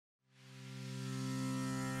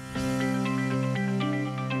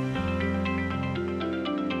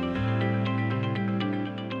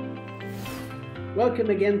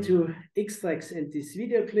Welcome again to X-Lax and this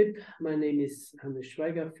video clip. My name is Hannes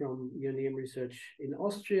Schweiger from Ioneum Research in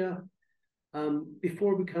Austria.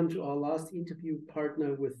 Before we come to our last interview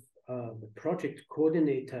partner with the project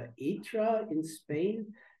coordinator ETRA in Spain,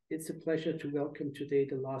 it's a pleasure to welcome today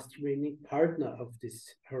the last remaining partner of this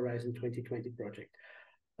Horizon 2020 project.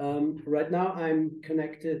 Right now I'm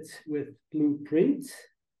connected with Blueprint.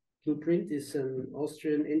 Blueprint is an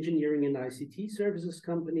Austrian engineering and ICT services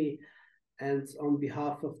company. And on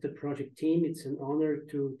behalf of the project team, it's an honor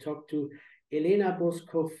to talk to Elena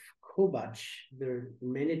Boskov-Kovacs, the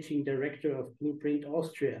managing director of Blueprint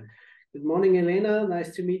Austria. Good morning, Elena.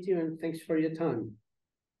 Nice to meet you, and thanks for your time.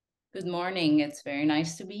 Good morning. It's very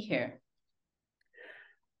nice to be here.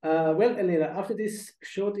 Well, Elena, after this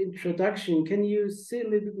short introduction, can you say a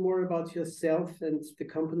little bit more about yourself and the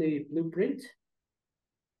company Blueprint?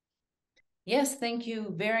 Yes, thank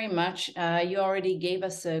you very much. You already gave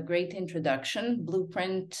us a great introduction.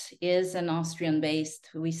 Blueprint is an Austrian-based,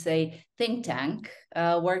 we say, think tank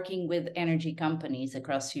working with energy companies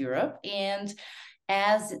across Europe. And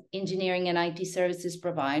as engineering and IT services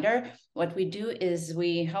provider, what we do is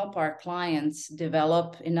we help our clients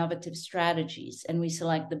develop innovative strategies, and we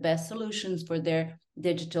select the best solutions for their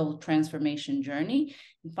digital transformation journey.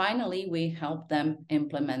 And finally, we help them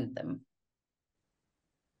implement them.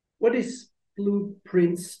 What is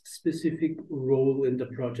Blueprint's specific role in the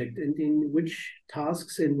project, and in which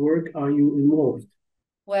tasks and work are you involved?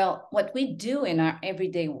 Well, what we do in our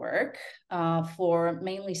everyday work for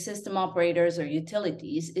mainly system operators or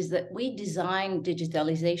utilities is that we design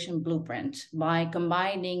digitalization blueprint by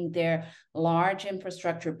combining their large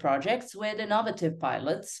infrastructure projects with innovative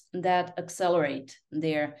pilots that accelerate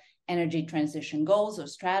their energy transition goals or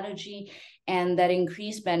strategy and that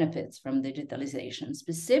increase benefits from digitalization.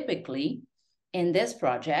 Specifically, in this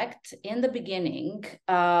project, in the beginning,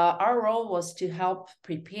 our role was to help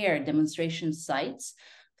prepare demonstration sites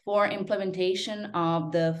for implementation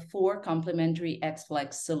of the 4 complementary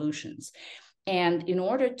XFlex solutions. And in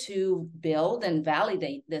order to build and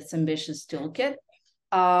validate this ambitious toolkit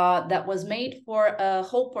that was made for a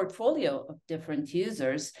whole portfolio of different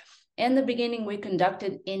users, in the beginning, we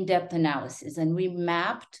conducted in-depth analysis and we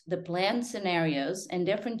mapped the planned scenarios and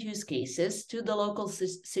different use cases to the local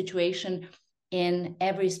situation in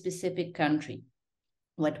every specific country.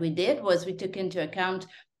 What we did was we took into account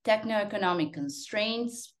techno-economic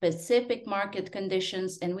constraints, specific market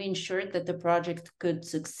conditions, and we ensured that the project could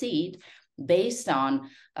succeed based on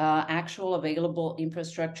actual available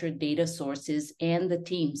infrastructure data sources and the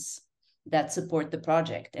teams that support the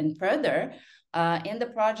project. And further, in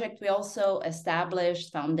the project, we also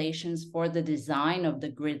established foundations for the design of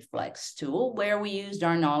the GridFlex tool, where we used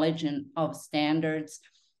our knowledge of standards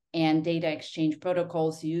and data exchange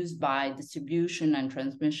protocols used by distribution and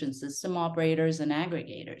transmission system operators and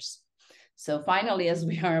aggregators. So finally, as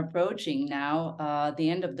we are approaching now the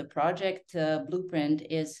end of the project, Blueprint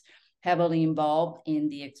is heavily involved in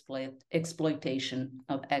the exploitation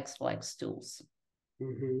of XFlex tools.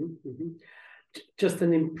 Just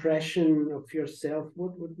an impression of yourself,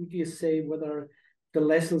 what would you say, what are the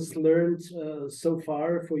lessons learned so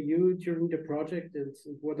far for you during the project, and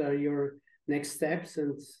what are your next steps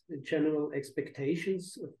and general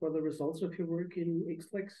expectations for the results of your work in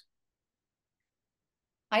XFlex?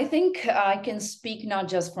 I think I can speak not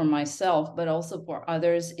just for myself, but also for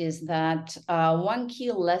others, is that one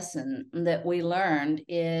key lesson that we learned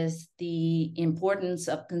is the importance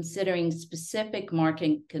of considering specific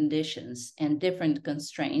market conditions and different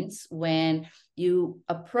constraints when you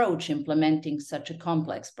approach implementing such a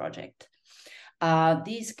complex project.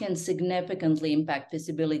 These can significantly impact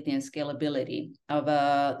feasibility and scalability of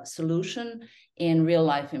a solution in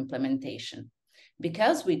real-life implementation.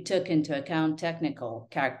 Because we took into account technical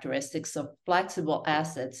characteristics of flexible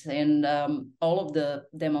assets in all of the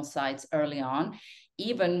demo sites early on,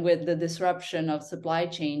 even with the disruption of supply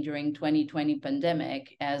chain during 2020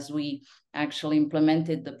 pandemic, as we actually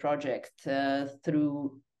implemented the project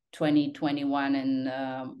through 2021 and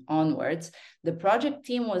onwards, the project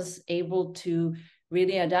team was able to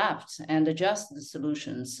really adapt and adjust the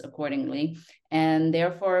solutions accordingly. And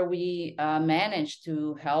therefore, we managed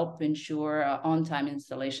to help ensure on-time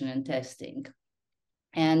installation and testing.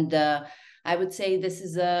 And I would say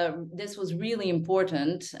this was really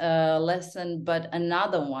important lesson, but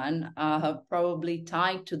another one probably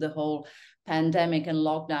tied to the whole pandemic and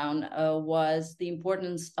lockdown was the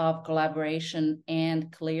importance of collaboration and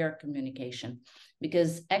clear communication.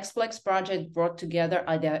 Because XFlex project brought together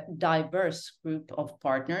a diverse group of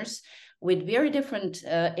partners with very different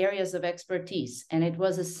areas of expertise. And it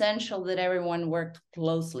was essential that everyone worked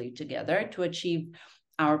closely together to achieve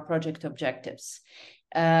our project objectives.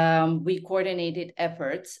 We coordinated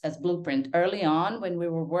efforts as Blueprint early on when we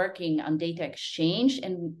were working on data exchange,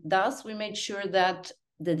 and thus we made sure that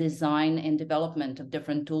the design and development of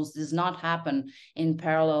different tools does not happen in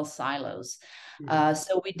parallel silos.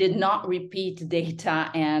 So we did not repeat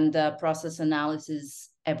data and process analysis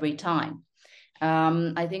every time.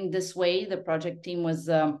 I think this way the project team was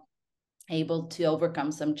able to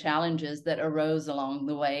overcome some challenges that arose along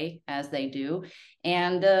the way, as they do,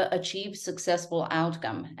 and achieve successful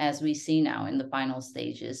outcome, as we see now in the final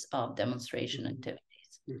stages of demonstration activities.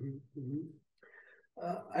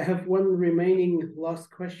 I have one remaining last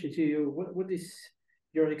question to you. What is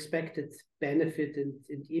your expected benefit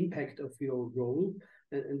and impact of your role?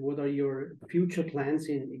 And what are your future plans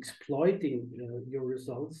in exploiting your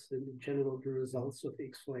results and in general the results of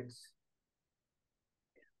Xflex?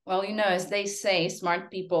 Well, as they say, smart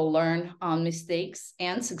people learn on mistakes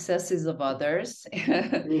and successes of others.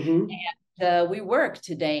 And we work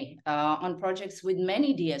today on projects with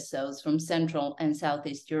many DSOs from Central and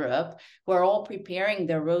Southeast Europe, who are all preparing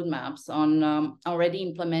their roadmaps on already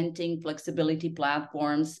implementing flexibility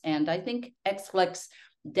platforms. And I think Xflex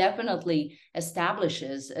definitely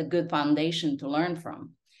establishes a good foundation to learn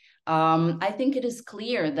from. I think it is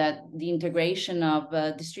clear that the integration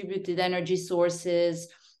of distributed energy sources,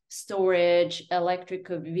 storage, electric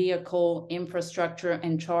vehicle infrastructure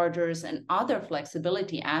and chargers, and other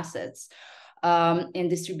flexibility assets in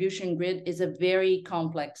distribution grid is a very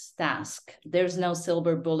complex task. There's no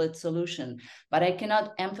silver bullet solution, but I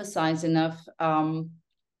cannot emphasize enough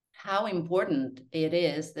how important it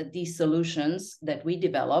is that these solutions that we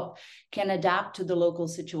develop can adapt to the local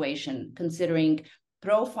situation, considering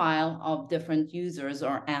profile of different users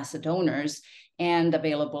or asset owners and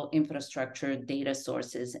available infrastructure, data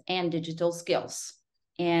sources, and digital skills.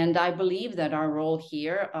 And I believe that our role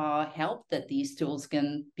here helped that these tools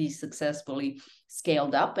can be successfully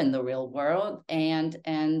scaled up in the real world, and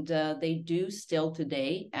they do still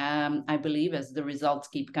today. I believe as the results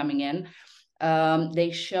keep coming in, they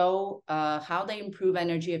show how they improve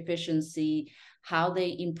energy efficiency, how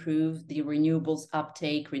they improve the renewables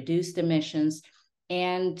uptake, reduced emissions,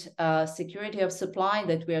 and security of supply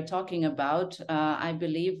that we are talking about. I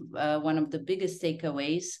believe one of the biggest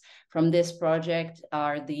takeaways from this project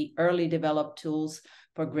are the early developed tools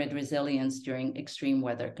for grid resilience during extreme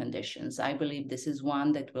weather conditions. I believe this is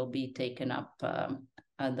one that will be taken up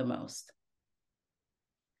the most.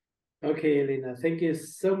 Okay, Elena, thank you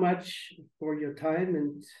so much for your time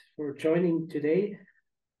and for joining today.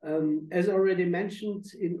 As already mentioned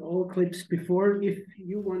in all clips before, if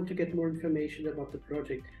you want to get more information about the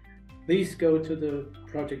project, please go to the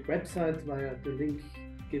project website via the link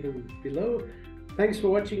given below. Thanks for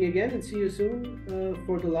watching again, and see you soon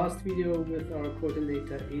for the last video with our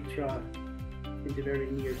coordinator Atra in the very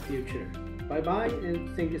near future. Bye-bye,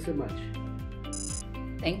 and thank you so much.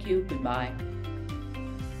 Thank you. Goodbye.